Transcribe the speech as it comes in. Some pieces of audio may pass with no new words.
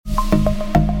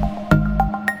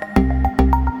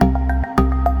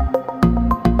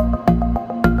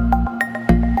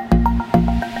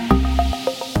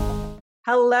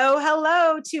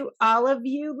to all of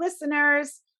you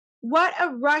listeners. What a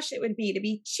rush it would be to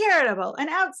be charitable, an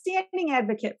outstanding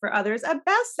advocate for others, a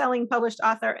best-selling published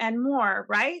author, and more,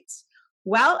 right?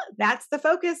 Well, that's the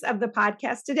focus of the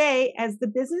podcast today, as the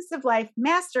Business of Life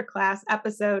Masterclass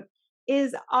episode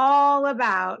is all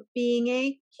about being a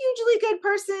hugely good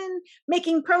person,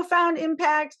 making profound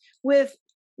impact with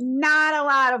not a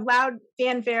lot of loud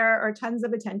fanfare or tons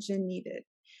of attention needed.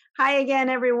 Hi again,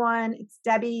 everyone. It's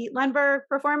Debbie Lundberg,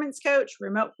 performance coach,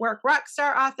 remote work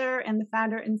rockstar author, and the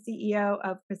founder and CEO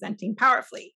of Presenting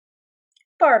Powerfully.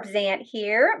 Barb Zant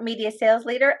here, media sales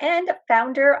leader and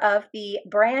founder of the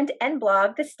brand and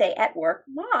blog, The Stay at Work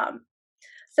Mom.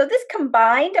 So this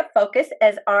combined focus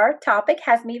as our topic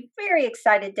has me very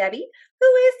excited, Debbie. Who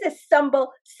is this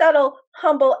subtle,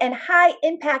 humble, and high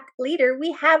impact leader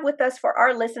we have with us for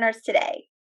our listeners today?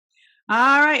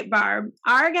 All right, Barb.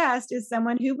 Our guest is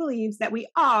someone who believes that we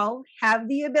all have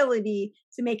the ability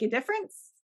to make a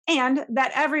difference and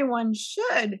that everyone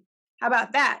should. How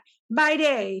about that? By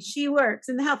day, she works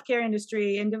in the healthcare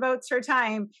industry and devotes her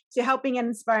time to helping and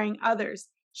inspiring others.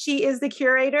 She is the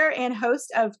curator and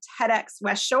host of TEDx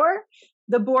West Shore,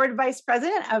 the board vice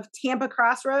president of Tampa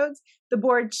Crossroads, the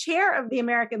board chair of the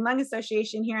American Lung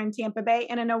Association here in Tampa Bay,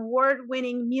 and an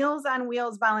award-winning Meals on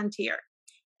Wheels volunteer.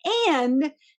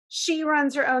 And she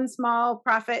runs her own small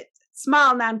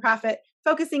nonprofit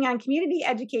focusing on community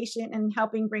education and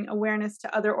helping bring awareness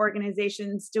to other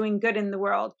organizations doing good in the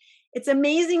world. It's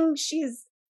amazing she's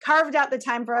carved out the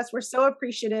time for us. We're so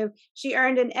appreciative. She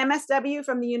earned an MSW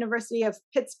from the University of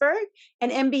Pittsburgh, an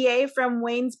MBA from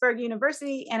Waynesburg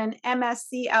University, and an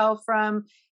MSCL from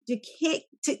Duquesne.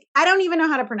 I don't even know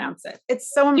how to pronounce it.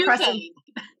 It's so impressive.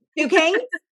 Duquesne?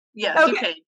 Yes, okay.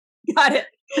 Duquesne. Got it.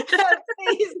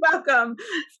 Please welcome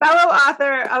fellow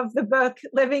author of the book,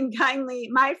 Living Kindly,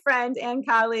 my friend and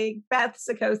colleague, Beth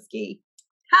Socoski.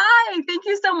 Hi, thank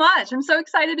you so much. I'm so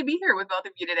excited to be here with both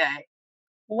of you today.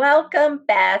 Welcome,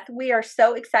 Beth. We are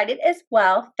so excited as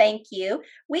well. Thank you.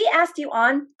 We asked you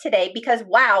on today because,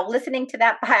 wow, listening to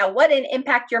that bio, what an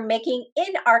impact you're making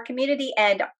in our community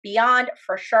and beyond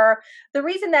for sure. The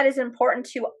reason that is important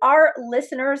to our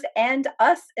listeners and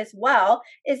us as well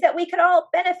is that we could all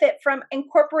benefit from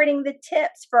incorporating the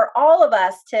tips for all of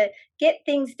us to get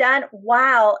things done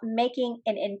while making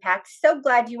an impact. So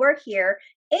glad you are here.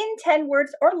 In 10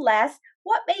 words or less,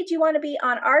 what made you want to be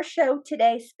on our show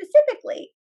today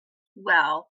specifically?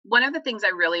 Well, one of the things I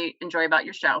really enjoy about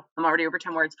your show, I'm already over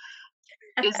 10 words,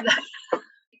 is that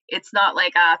it's not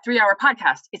like a 3-hour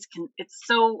podcast. It's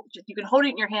so, you can hold it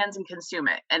in your hands and consume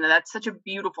it. And that's such a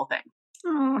beautiful thing.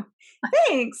 Oh,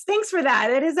 thanks. Thanks for that.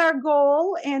 That is our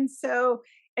goal. And so,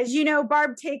 as you know,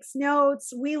 Barb takes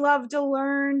notes. We love to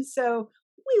learn. So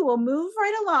we will move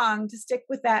right along to stick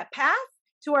with that path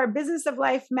to our Business of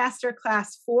Life Masterclass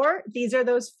 4. These are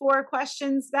those 4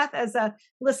 questions, Beth, as a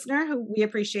listener, who we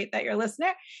appreciate that you're a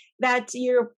listener, that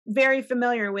you're very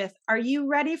familiar with. Are you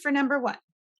ready for number 1?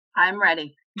 I'm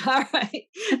ready. All right.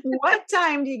 What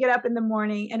time do you get up in the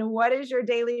morning, and what is your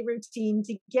daily routine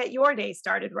to get your day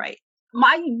started right?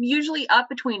 I'm usually up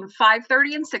between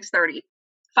 5:30 and 6:30.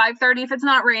 5:30 if it's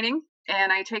not raining,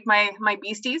 and I take my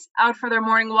beasties out for their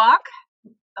morning walk.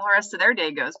 The rest of their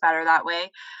day goes better that way.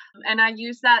 And I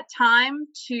use that time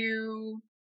to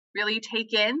really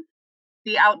take in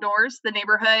the outdoors, the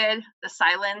neighborhood, the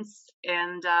silence,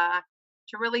 and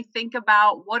to really think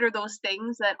about what are those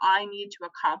things that I need to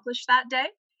accomplish that day,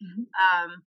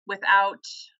 without,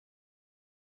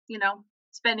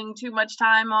 spending too much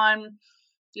time on,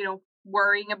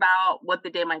 worrying about what the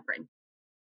day might bring.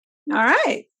 All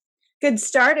right. Good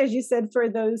start, as you said, for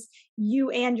those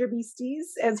you and your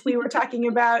beasties, as we were talking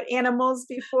about animals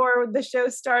before the show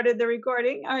started the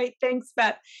recording. All right. Thanks,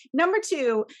 Beth. Number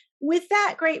 2, with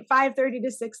that great 5:30 to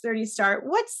 6:30 start,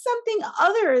 what's something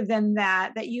other than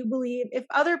that you believe if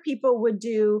other people would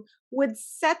do would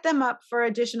set them up for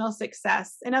additional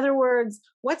success? In other words,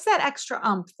 what's that extra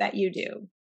oomph that you do?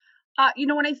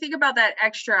 When I think about that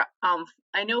extra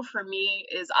I know for me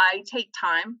is I take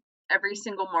time every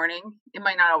single morning. It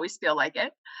might not always feel like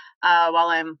it, while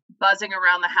I'm buzzing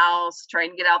around the house,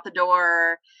 trying to get out the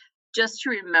door, just to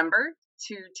remember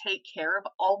to take care of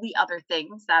all the other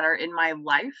things that are in my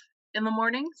life in the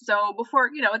morning. So before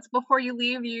you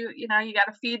leave, you got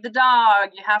to feed the dog,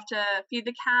 you have to feed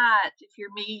the cat. If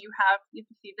you're me, you have to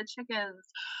feed the chickens.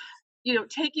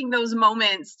 Taking those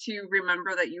moments to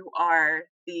remember that you're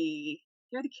the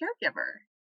caregiver.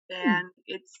 And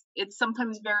it's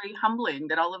sometimes very humbling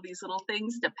that all of these little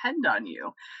things depend on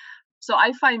you. So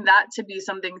I find that to be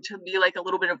something to be like a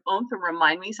little bit of oomph and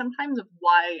remind me sometimes of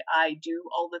why I do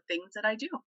all the things that I do.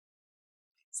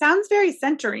 Sounds very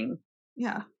centering.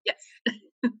 Yeah. Yes.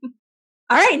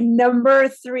 All right, number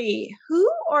 3.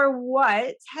 Who or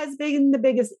what has been the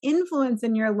biggest influence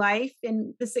in your life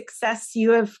and the success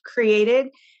you have created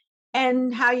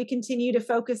and how you continue to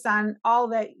focus on all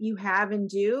that you have and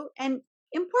do? And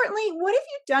importantly, what have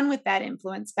you done with that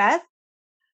influence, Beth?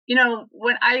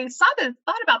 When I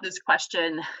thought about this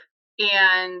question,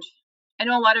 and I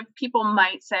know a lot of people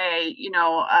might say,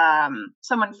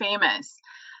 someone famous,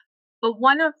 but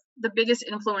one of the biggest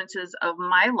influences of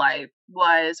my life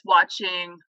was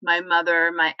watching my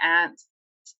mother, my aunts,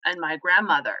 and my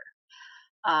grandmother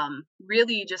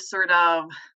really just sort of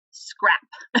scrap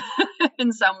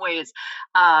in some ways,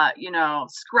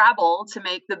 scrabble to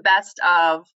make the best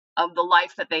of the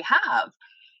life that they have,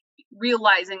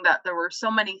 realizing that there were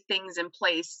so many things in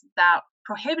place that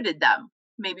prohibited them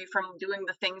maybe from doing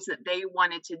the things that they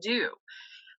wanted to do.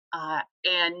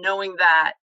 And knowing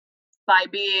that by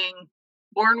being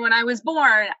born when I was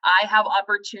born, I have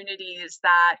opportunities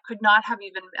that could not have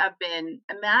even have been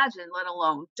imagined, let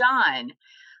alone done.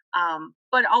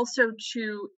 But also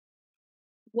to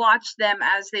watch them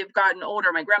as they've gotten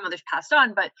older. My grandmother's passed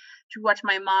on, but to watch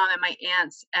my mom and my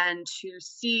aunts and to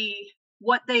see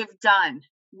what they've done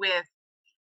with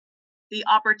the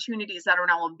opportunities that are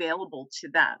now available to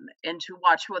them, and to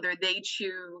watch whether they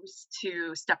choose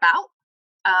to step out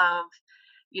of,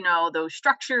 those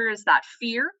structures, that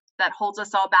fear that holds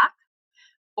us all back,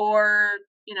 or,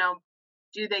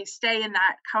 do they stay in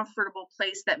that comfortable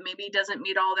place that maybe doesn't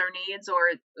meet all their needs, or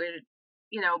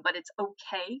but it's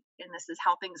okay, and this is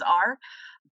how things are.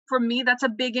 For me, that's a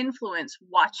big influence,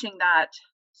 watching that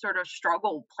sort of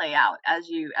struggle play out as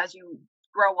you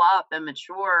grow up and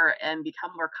mature and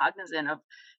become more cognizant of,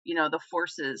 the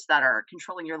forces that are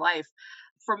controlling your life.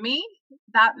 For me,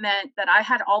 that meant that I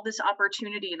had all this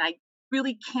opportunity, and I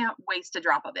really can't waste a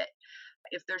drop of it.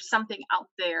 If there's something out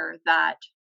there that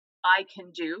I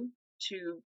can do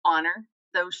to honor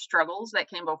those struggles that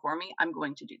came before me, I'm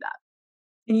going to do that.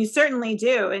 And you certainly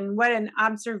do. And what an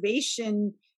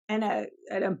observation and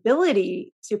an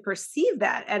ability to perceive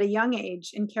that at a young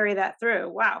age and carry that through.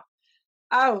 Wow.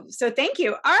 Oh, so thank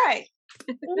you. All right.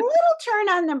 A little turn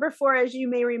on number 4, as you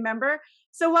may remember.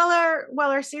 So while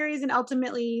our series and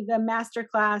ultimately the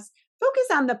masterclass focus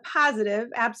on the positive,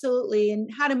 absolutely, and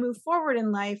how to move forward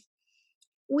in life,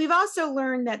 we've also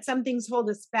learned that some things hold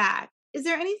us back. Is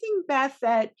there anything, Beth,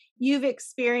 that you've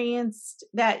experienced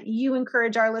that you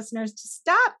encourage our listeners to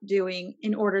stop doing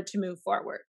in order to move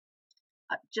forward?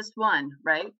 Just one,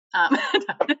 right?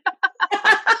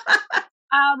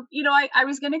 I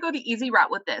was going to go the easy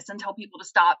route with this and tell people to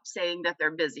stop saying that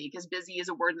they're busy, because busy is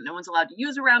a word that no one's allowed to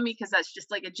use around me, because that's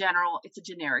just like it's a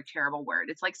generic, terrible word.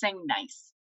 It's like saying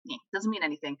nice. Yeah, doesn't mean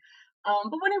anything.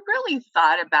 But when I really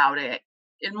thought about it,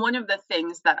 and one of the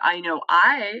things that I know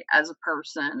I, as a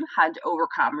person, had to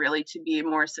overcome really to be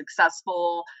more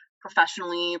successful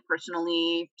professionally,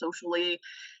 personally, socially,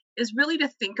 is really to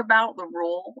think about the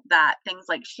role that things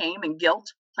like shame and guilt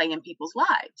play in people's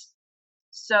lives.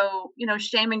 So,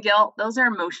 shame and guilt, those are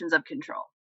emotions of control.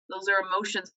 Those are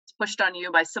emotions pushed on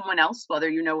you by someone else, whether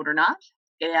you know it or not.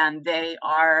 And they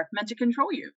are meant to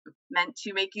control you, meant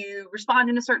to make you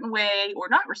respond in a certain way or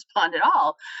not respond at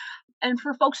all. And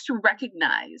for folks to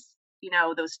recognize,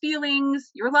 those feelings,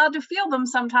 you're allowed to feel them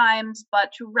sometimes,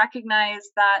 but to recognize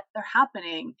that they're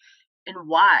happening and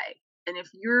why. And if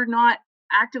you're not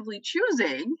actively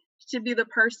choosing to be the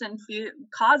person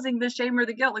causing the shame or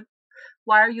the guilt, like,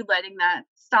 why are you letting that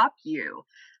stop you?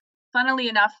 Funnily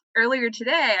enough, earlier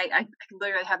today, I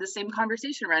literally had the same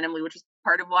conversation randomly, which is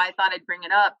part of why I thought I'd bring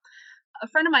it up. A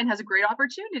friend of mine has a great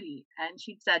opportunity, and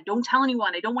she said, "Don't tell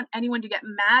anyone. I don't want anyone to get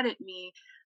mad at me.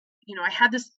 I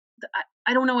had this,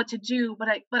 I don't know what to do, but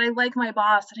I like my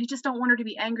boss, and I just don't want her to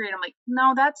be angry." And I'm like,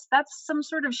 no, that's some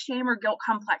sort of shame or guilt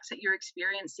complex that you're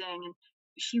experiencing. And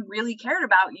she really cared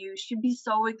about you. She'd be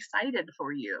so excited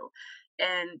for you.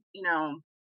 And,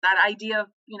 that idea of,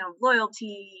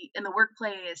 loyalty in the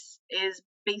workplace is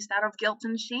based out of guilt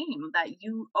and shame, that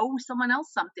you owe someone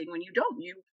else something when you don't.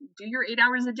 You do your 8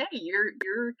 hours a day.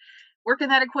 You're working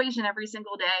that equation every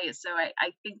single day. So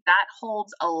I think that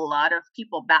holds a lot of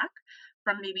people back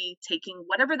from maybe taking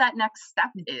whatever that next step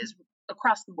is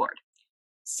across the board.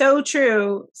 So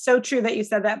true. So true that you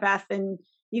said that, Beth. And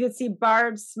you could see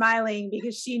Barb smiling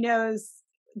because she knows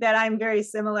that I'm very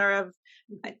similar of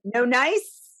no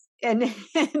nice and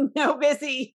no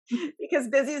busy, because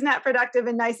busy is not productive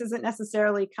and nice isn't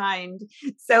necessarily kind.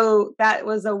 So that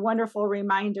was a wonderful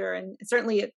reminder and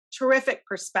certainly a terrific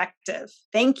perspective.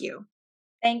 Thank you.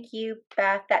 Thank you,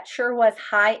 Beth. That sure was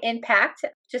high impact,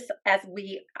 just as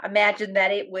we imagined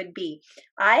that it would be.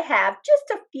 I have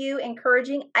just a few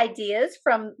encouraging ideas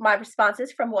from my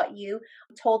responses from what you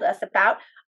told us about.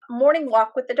 Morning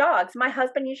walk with the dogs. My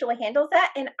husband usually handles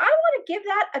that, and I want to give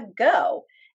that a go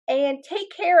and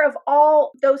take care of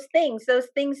all those things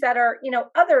that are,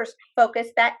 others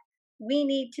focused that we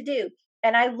need to do.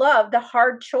 And I love the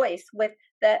hard choice with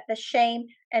the shame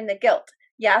and the guilt.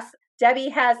 Yes, Debbie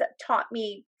has taught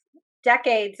me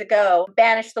decades ago,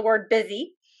 banish the word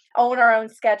busy, own our own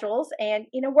schedules. And,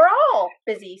 we're all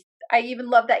busy. I even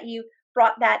love that you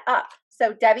brought that up.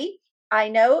 So, Debbie, I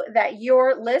know that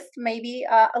your list may be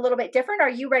a little bit different. Are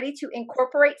you ready to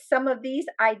incorporate some of these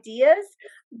ideas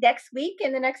next week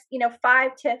in the next,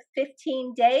 5 to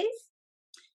 15 days?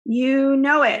 You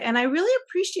know it. And I really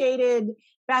appreciated,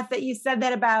 Beth, that you said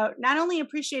that about not only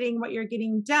appreciating what you're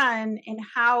getting done and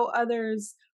how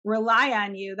others rely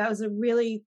on you. That was a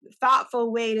really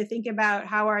thoughtful way to think about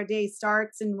how our day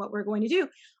starts and what we're going to do.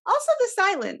 Also, the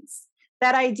silence,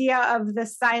 that idea of the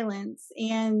silence.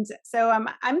 And so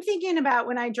I'm thinking about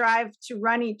when I drive to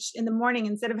run each in the morning,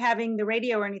 instead of having the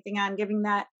radio or anything on, giving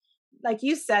that, like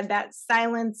you said, that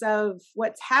silence of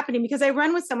what's happening, because I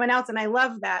run with someone else and I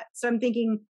love that. So I'm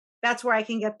thinking that's where I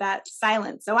can get that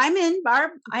silence. So I'm in,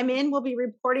 Barb. I'm in. We'll be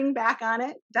reporting back on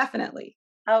it. Definitely.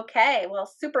 Okay.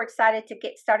 Well, super excited to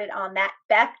get started on that.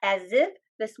 Beth, as if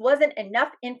this wasn't enough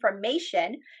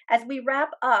information, as we wrap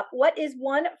up, what is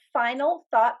one final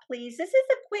thought, please? This is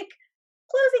a quick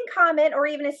closing comment or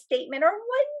even a statement or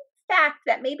one fact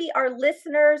that maybe our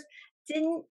listeners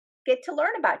didn't get to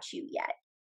learn about you yet.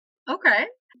 Okay.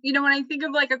 When I think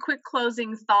of like a quick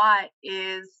closing thought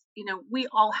is, we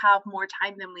all have more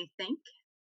time than we think.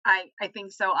 I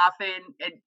think so often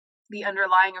the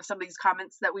underlying of some of these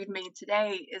comments that we've made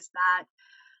today is that,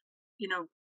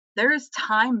 there's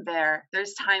time there.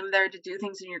 There's time there to do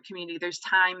things in your community. There's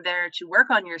time there to work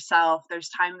on yourself. There's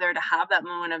time there to have that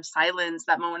moment of silence,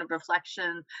 that moment of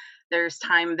reflection. There's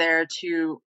time there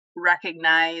to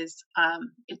recognize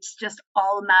it's just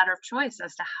all a matter of choice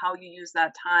as to how you use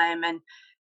that time. And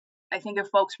I think if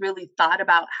folks really thought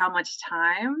about how much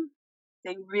time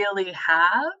they really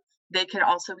have, they could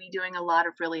also be doing a lot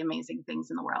of really amazing things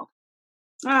in the world.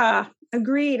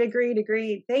 Agreed.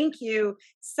 Thank you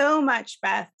so much,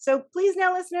 Beth. So please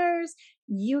now, listeners,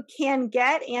 you can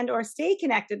get and or stay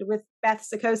connected with Beth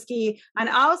Socoski on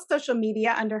all social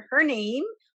media under her name,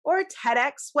 or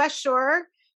TEDx West Shore,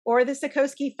 or the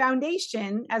Socoski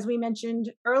Foundation, as we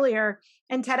mentioned earlier.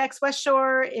 And TEDx West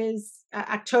Shore is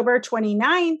October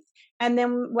 29th. And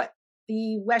then what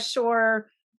the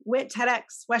TEDx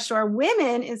West Shore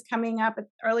Women is coming up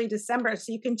early December.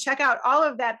 So you can check out all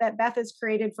of that Beth has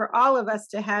created for all of us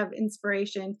to have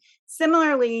inspiration.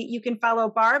 Similarly, you can follow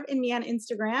Barb and me on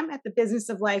Instagram at the Business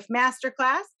of Life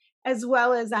Masterclass, as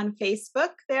well as on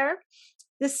Facebook there.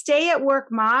 The Stay at Work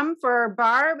Mom for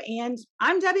Barb, and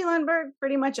I'm Debbie Lundberg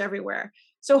pretty much everywhere.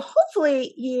 So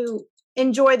hopefully you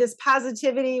enjoy this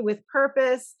positivity with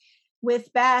purpose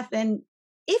with Beth. And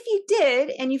if you did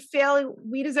and you feel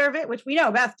we deserve it, which we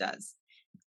know Beth does,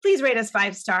 please rate us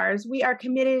 5 stars. We are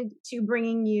committed to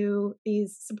bringing you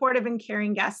these supportive and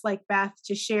caring guests like Beth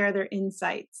to share their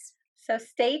insights. So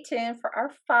stay tuned for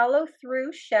our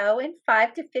follow-through show in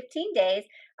 5 to 15 days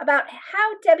about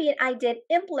how Debbie and I did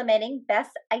implementing Beth's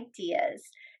ideas.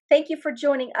 Thank you for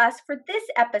joining us for this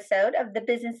episode of the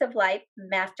Business of Life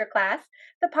Masterclass,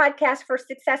 the podcast for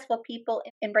successful people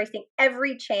embracing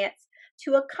every chance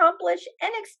to accomplish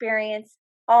and experience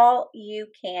all you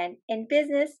can in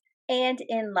business and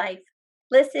in life.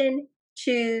 Listen,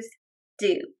 choose,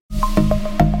 do.